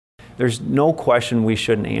There's no question we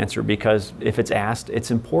shouldn't answer because if it's asked, it's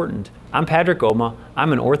important. I'm Padraic Obma.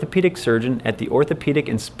 I'm an orthopedic surgeon at the Orthopedic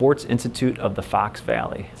and Sports Institute of the Fox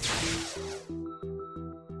Valley.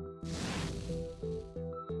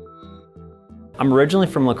 I'm originally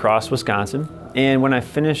from La Crosse, Wisconsin, and when I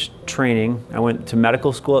finished training, I went to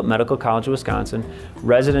medical school at Medical College of Wisconsin,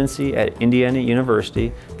 residency at Indiana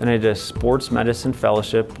University, then I did a sports medicine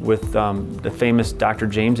fellowship with the famous Dr.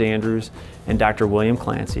 James Andrews and Dr. William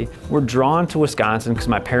Clancy. We're drawn to Wisconsin because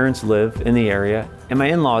my parents live in the area, and my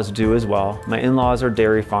in-laws do as well. My in-laws are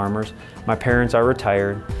dairy farmers, my parents are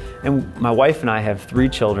retired, and my wife and I have 3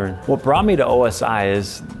 children. What brought me to OSI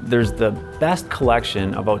is there's the best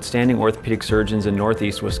collection of outstanding orthopedic surgeons in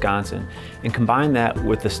Northeast Wisconsin. And combine that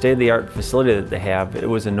with the state-of-the-art facility that they have, it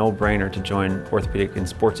was a no-brainer to join Orthopedic and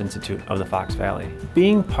Sports Institute of the Fox Valley.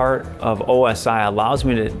 Being part of OSI allows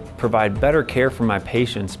me to provide better care for my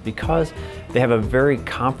patients because they have a very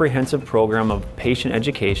comprehensive program of patient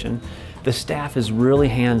education. The staff is really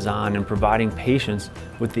hands-on in providing patients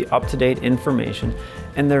with the up-to-date information,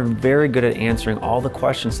 and they're very good at answering all the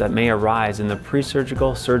questions that may arise in the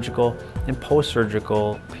pre-surgical, surgical, and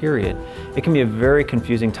post-surgical period. It can be a very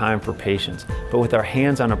confusing time for patients, but with our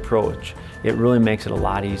hands-on approach, it really makes it a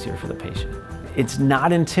lot easier for the patient. It's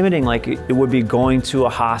not intimidating like it would be going to a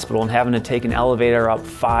hospital and having to take an elevator up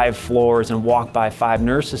 5 floors and walk by 5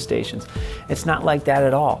 nurses' stations. It's not like that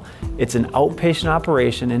at all. It's an outpatient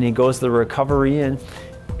operation and he goes to the recovery inn,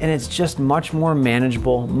 and it's just much more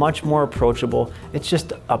manageable, much more approachable. It's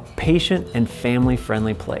just a patient and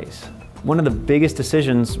family-friendly place. One of the biggest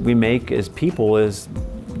decisions we make as people is,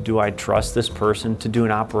 do I trust this person to do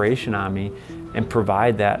an operation on me and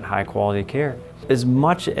provide that high quality care? As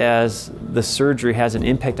much as the surgery has an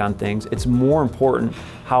impact on things, it's more important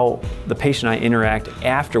how the patient and I interact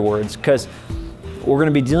afterwards, because we're going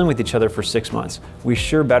to be dealing with each other for 6 months. We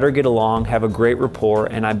sure better get along, have a great rapport,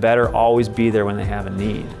 and I better always be there when they have a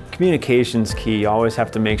need. Communication's key. You always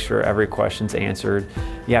have to make sure every question's answered.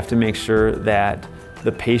 You have to make sure that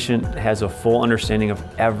the patient has a full understanding of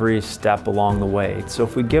every step along the way. So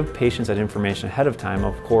if we give patients that information ahead of time,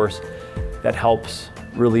 of course, that helps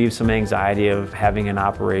relieve some anxiety of having an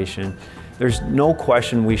operation. There's no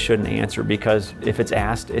question we shouldn't answer because if it's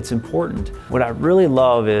asked, it's important. What I really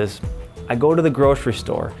love is I go to the grocery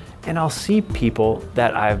store and I'll see people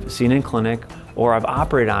that I've seen in clinic or I've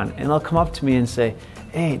operated on, and they'll come up to me and say,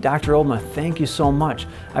 "Hey, Dr. Obma, thank you so much.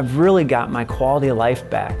 I've really got my quality of life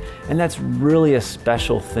back." And that's really a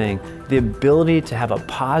special thing. The ability to have a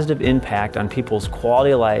positive impact on people's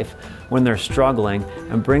quality of life when they're struggling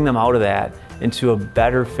and bring them out of that into a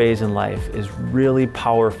better phase in life is really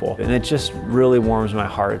powerful. And it just really warms my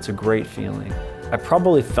heart. It's a great feeling. I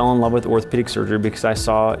probably fell in love with orthopedic surgery because I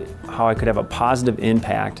saw how I could have a positive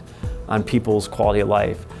impact on people's quality of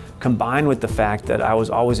life. Combined with the fact that I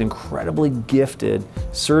was always incredibly gifted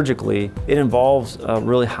surgically, it involves a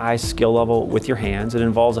really high skill level with your hands. It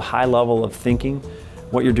involves a high level of thinking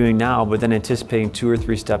what you're doing now, but then anticipating 2 or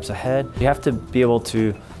 3 steps ahead. You have to be able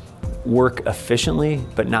to work efficiently,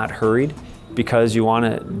 but not hurried, because you want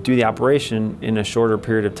to do the operation in a shorter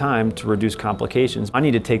period of time to reduce complications. I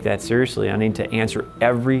need to take that seriously. I need to answer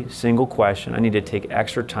every single question. I need to take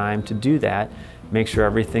extra time to do that, make sure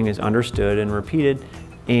everything is understood and repeated,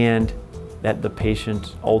 and that the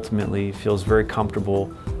patient ultimately feels very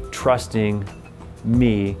comfortable trusting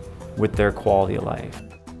me with their quality of life.